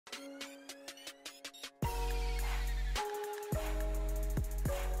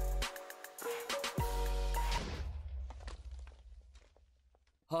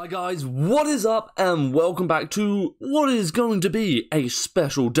Hi guys, what is up and welcome back to what is going to be a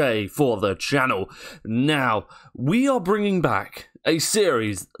special day for the channel. Now, we are bringing back a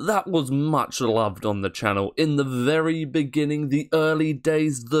series that was much loved on the channel in the very beginning, the early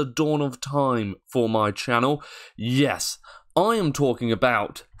days, the dawn of time for my channel. Yes, I am talking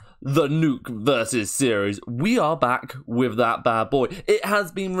about the NUKE versus series. We are back with that bad boy. It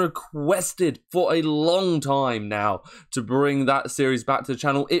has been requested for a long time now to bring that series back to the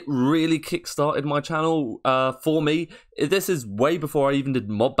channel. It really kickstarted my channel for me. This is way before I even did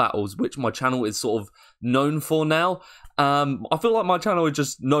mob battles, which my channel is sort of known for now. I feel like my channel is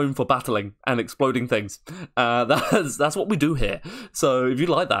just known for battling and exploding things. That's what we do here. So if you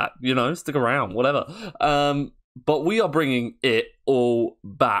like that, you know, stick around, whatever. But we are bringing it all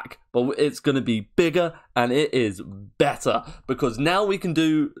back, but it's going to be bigger and it is better because now we can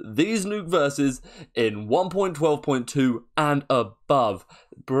do these NUKE verses in 1.12.2 and above.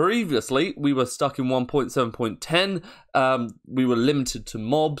 Previously, we were stuck in 1.7.10. We were limited to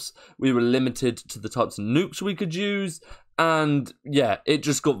mobs. We were limited to the types of nukes we could use. And yeah, it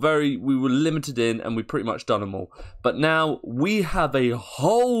just got we were limited in and we pretty much done them all. But now we have a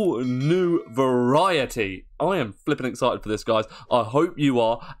whole new variety. I am flipping excited for this, guys. I hope you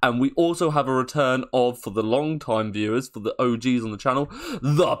are. And we also have a return of, for the long time viewers, for the OGs on the channel,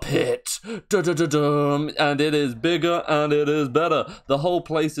 the pit. And it is bigger and it is better. The whole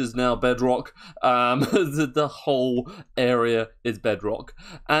place is now bedrock. The whole area is bedrock.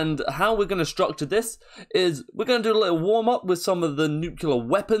 And how we're going to structure this is we're going to do a little warm-up with some of the nuclear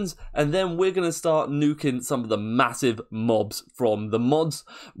weapons, and then we're going to start nuking some of the massive mobs from the mods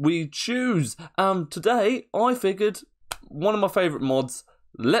we choose. Today, I figured one of my favourite mods,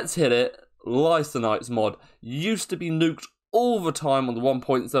 let's hit it, LYCANITES mod, used to be nuked all the time on the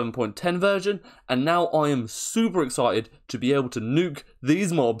 1.7.10 version, and now I am super excited to be able to nuke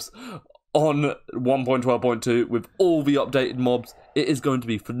these mobs on 1.12.2 with all the updated mobs. It is going to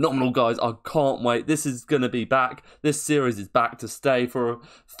be phenomenal, guys. I can't wait. This is going to be back. This series is back to stay for a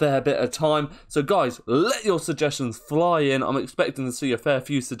fair bit of time. So, guys, let your suggestions fly in. I'm expecting to see a fair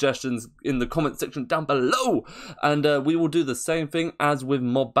few suggestions in the comment section down below. And we will do the same thing as with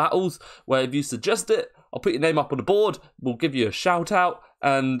mob battles, where if you suggest it, I'll put your name up on the board. We'll give you a shout out.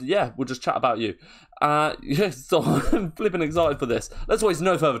 And yeah, we'll just chat about you. Yes, so I'm flipping excited for this. Let's waste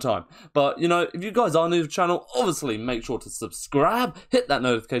no further time. But, you know, if you guys are new to the channel, obviously make sure to subscribe, hit that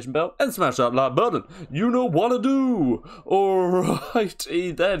notification bell, and smash that like button. You know what to do.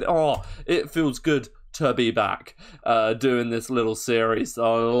 Alrighty then. Oh, it feels good to be back doing this little series.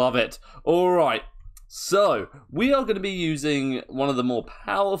 I love it. Alright. So, we are going to be using one of the more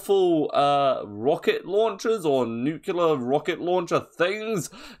powerful rocket launchers or nuclear rocket launcher things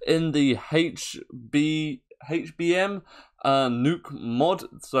in the HBM NUKE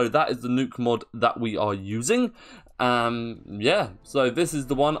mod. So that is the NUKE mod that we are using. Yeah, so this is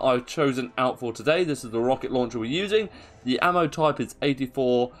the one I've chosen out for today. This is the rocket launcher we're using. The ammo type is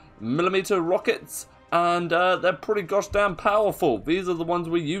 84mm rockets, and they're pretty gosh damn powerful. These are the ones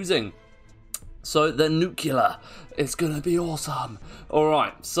we're using. So they're nuclear. It's going to be awesome.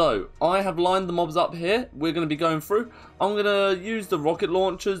 Alright, so I have lined the mobs up here. We're going to be going through. I'm going to use the rocket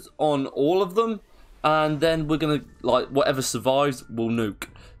launchers on all of them. And then we're going to, like, whatever survives, we'll nuke.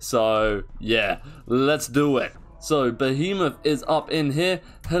 So, yeah, let's do it. So, Behemoth is up in here.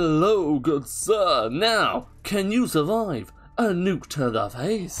 Hello, good sir. Now, can you survive a nuke to the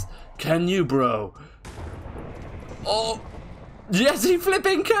face? Can you, bro? Oh. Yes, he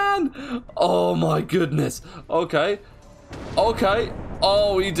flipping can! Oh my goodness. Okay. Okay.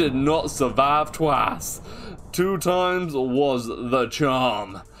 Oh, he did not survive twice. 2 times was the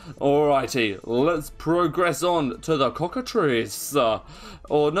charm. Alrighty, let's progress on to the cockatrice.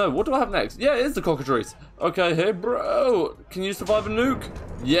 Or no, what do I have next? Yeah, it is the cockatrice. Okay, hey bro, can you survive a nuke?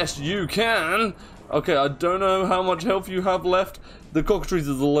 Yes, you can. Okay, I don't know how much health you have left. The cockatrice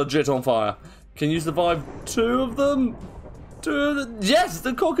is legit on fire. Can you survive 2 of them? Yes,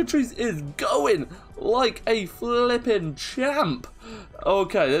 the cockatrice is going like a flippin' champ.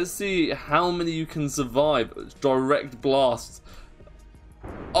 Okay, let's see how many you can survive. Direct blasts.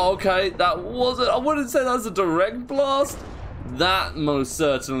 Okay, that wasn't. I wouldn't say that's a direct blast. That most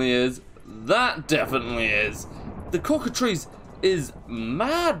certainly is. That definitely is. The cockatrice is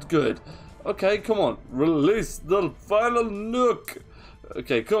mad good. Okay, come on. Release the final NUKE.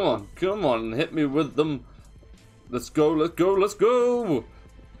 Okay, come on, hit me with them. Let's go, let's go, let's go!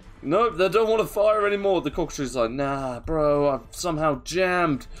 Nope, they don't want to fire anymore. The cockatrice's like, nah, bro, I've somehow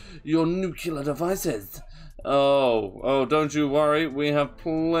jammed your nuclear devices. Oh, don't you worry. We have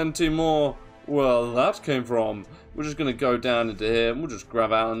plenty more. Well, that came from. We're just going to go down into here and we'll just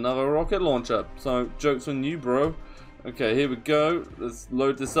grab out another rocket launcher. So, joke's on you, bro. Okay, here we go. Let's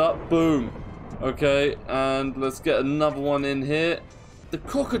load this up. Boom. Okay, and let's get another one in here. The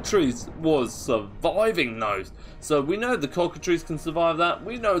cockatrice was surviving those. So we know the cockatrice can survive that.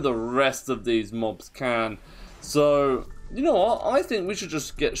 We know the rest of these mobs can. So, you know what? I think we should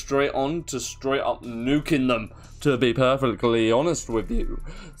just get straight on to straight up nuking them, to be perfectly honest with you.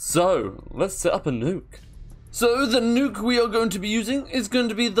 So, let's set up a nuke. So the nuke we are going to be using is going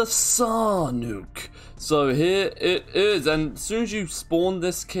to be the SAR nuke. So here it is, and as soon as you spawn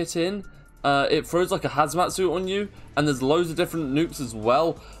this kit in, it throws like a hazmat suit on you, and there's loads of different nukes as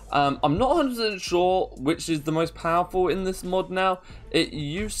well. I'm not 100% sure which is the most powerful in this mod now. It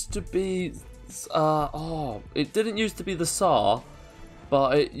used to be, it didn't used to be the SAR,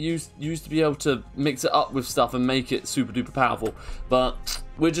 but it used to be able to mix it up with stuff and make it super duper powerful. But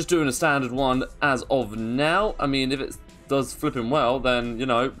we're just doing a standard one as of now. I mean, if it does flipping well, then, you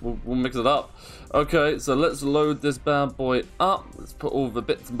know, we'll mix it up. Okay, so let's load this bad boy up. Let's put all the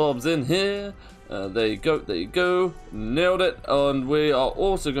bits and bobs in here. There you go, there you go. Nailed it. And we are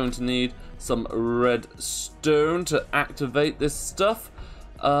also going to need some redstone to activate this stuff.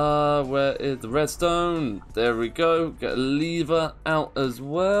 Where is the redstone? There we go. Get a lever out as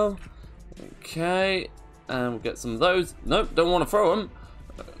well. Okay, and we'll get some of those. Nope, don't want to throw them.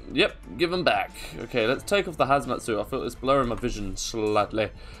 Yep, give them back. Okay, let's take off the hazmat suit. I feel it's blurring my vision slightly.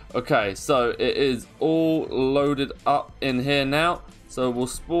 Okay, so it is all loaded up in here now. So we'll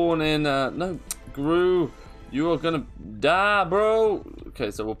spawn in, no, Gru, you are gonna die, bro. Okay,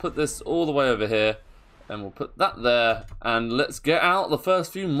 so we'll put this all the way over here. And we'll put that there, and let's get out the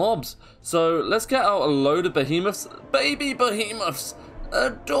first few mobs. So let's get out a load of behemoths. Baby behemoths!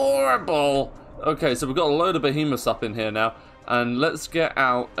 Adorable! Okay, so we've got a load of behemoths up in here now. And let's get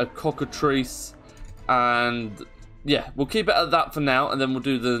out a cockatrice. And yeah, we'll keep it at that for now, and then we'll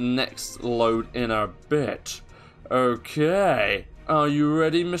do the next load in a bit. Okay, are you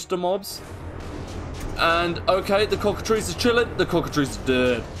ready, Mr. Mobs? And okay, the cockatrice is chilling. The cockatrice is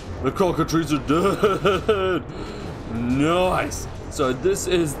dead. The cockatrice is dead. Nice. So this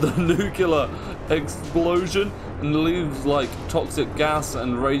is the nuclear explosion, and leaves like toxic gas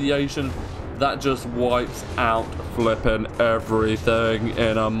and radiation that just wipes out flipping everything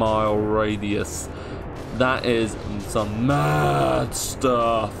in a mile radius. That is some mad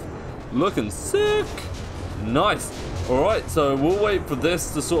stuff. Looking sick. Nice. Alright, so we'll wait for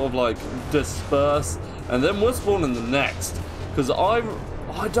this to sort of like disperse, and then we'll spawn in the next. Because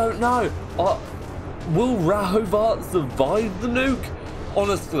I don't know. Will RAHOVART survive the nuke?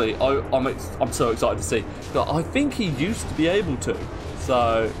 Honestly, I'm so excited to see. I think he used to be able to.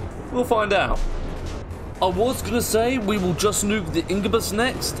 So, we'll find out. I was going to say we will just nuke the Ingibus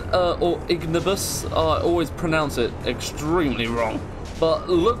next, or Ignibus. I always pronounce it extremely wrong. But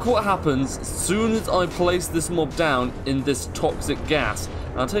look what happens as soon as I place this mob down in this toxic gas.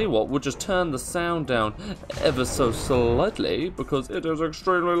 And I'll tell you what, we'll just turn the sound down ever so slightly because it is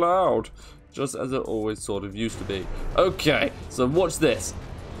extremely loud. Just as it always sort of used to be. Okay, so watch this.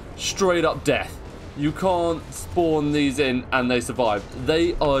 Straight up death. You can't spawn these in and they survive.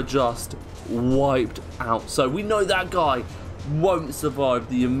 They are just wiped out. So we know that guy won't survive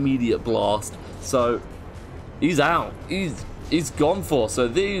the immediate blast. So he's out. He's gone for. So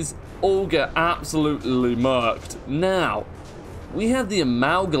these all get absolutely murked. Now, we have the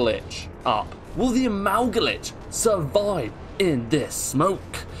Amalgalich up. Will the Amalgalich survive in this smoke?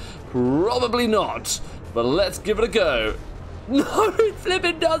 Probably not, but let's give it a go. No, it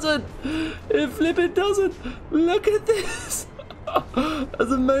flipping doesn't. It flipping doesn't. Look at this.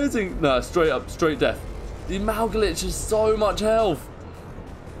 That's amazing. No, straight up, straight death. The Amalgalich has so much health.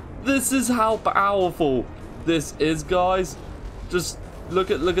 This is how powerful this is, guys. Just look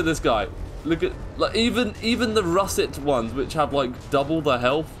at this guy. Look at like even the russet ones, which have like double the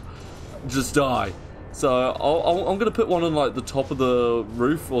health, just die. So I'm gonna put one on like the top of the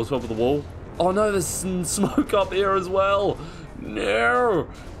roof or top of the wall. Oh no, there's some smoke up here as well. No.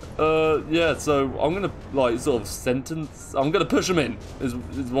 Yeah. So I'm gonna like sort of sentence. I'm gonna push them in. Is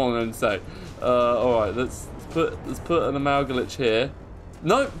what I'm gonna say. All right. Let's put an Amalgalich here.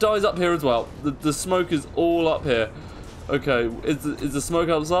 Nope, dies up here as well. The smoke is all up here. Okay, is the smoke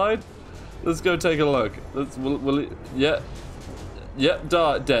outside? Let's go take a look. Yeah,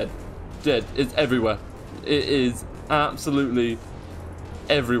 dead. It's everywhere. It is absolutely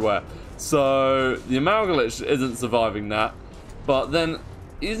everywhere. So the Amalgalich isn't surviving that. But then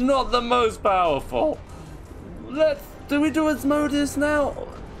He's not the most powerful. Do we do Asmodeus now?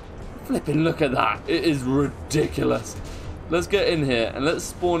 Flipping look at that. It is ridiculous. Let's get in here and let's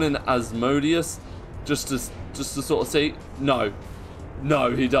spawn in Asmodeus just to sort of see. No,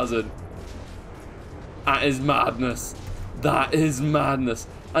 he doesn't. That is madness. That is madness.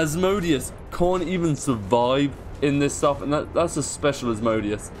 Asmodeus can't even survive in this stuff, and that's a special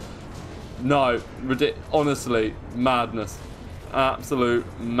Asmodeus. No, honestly, madness. Absolute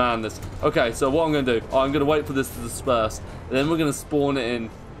madness. Okay, so what I'm going to do, I'm going to wait for this to disperse, then we're going to spawn it in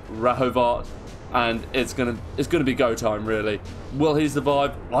RAHOVART, and it's going to be go time, really. Will he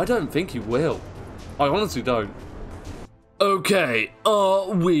survive? I don't think he will. I honestly don't. Okay, are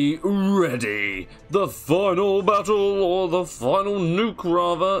we ready? The final battle, or the final nuke,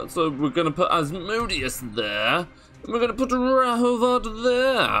 rather. So we're going to put Asmodeus there, and we're going to put RAHOVART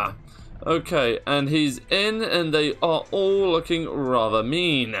there. Okay, and he's in, and they are all looking rather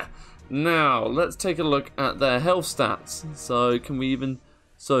mean. Now, let's take a look at their health stats. So, can we even...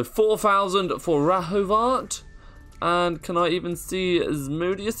 So, 4,000 for RAHOVART. And can I even see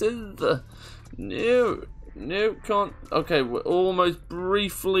Asmodeus's? No, can't. Okay, we almost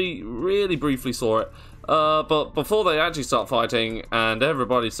briefly, really briefly saw it. But before they actually start fighting, and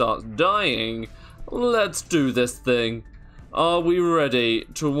everybody starts dying, let's do this thing. Are we ready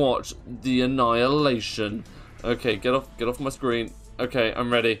to watch the annihilation? Okay, get off my screen. Okay,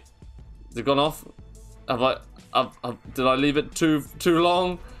 I'm ready. Has it gone off? Did I leave it too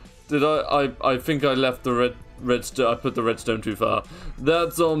long? Did I think I left the redstone. I put the redstone too far.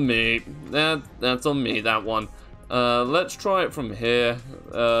 That's on me. That's on me. That one. Let's try it from here.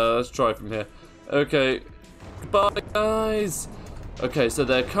 Okay. Goodbye, guys. Okay, so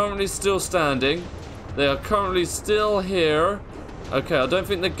they're currently still standing. They are currently still here. Okay, I don't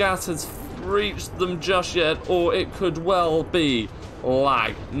think the gas has reached them just yet, or it could well be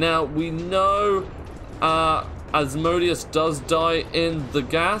lag. Now, we know Asmodeus does die in the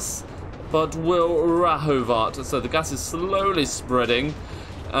gas, but will RAHOVART. So the gas is slowly spreading.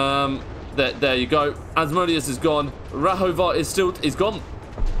 There you go. Asmodeus is gone. RAHOVART is still... He's gone.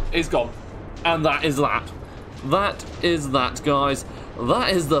 He's gone. And that is that. That is that, guys.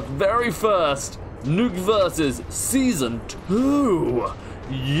 That is the very first Nuke Versus Season 2.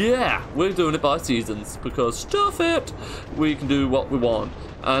 Yeah, we're doing it by seasons because stuff it. We can do what we want.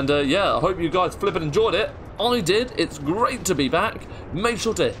 And yeah, I hope you guys flippin' enjoyed it. I did. It's great to be back. Make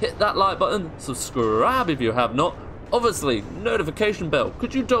sure to hit that like button, subscribe if you have not. Obviously, notification bell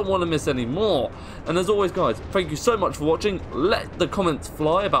because you don't want to miss any more. And as always, guys, thank you so much for watching. Let the comments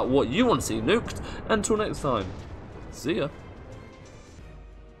fly about what you want to see nuked. Until next time, see ya.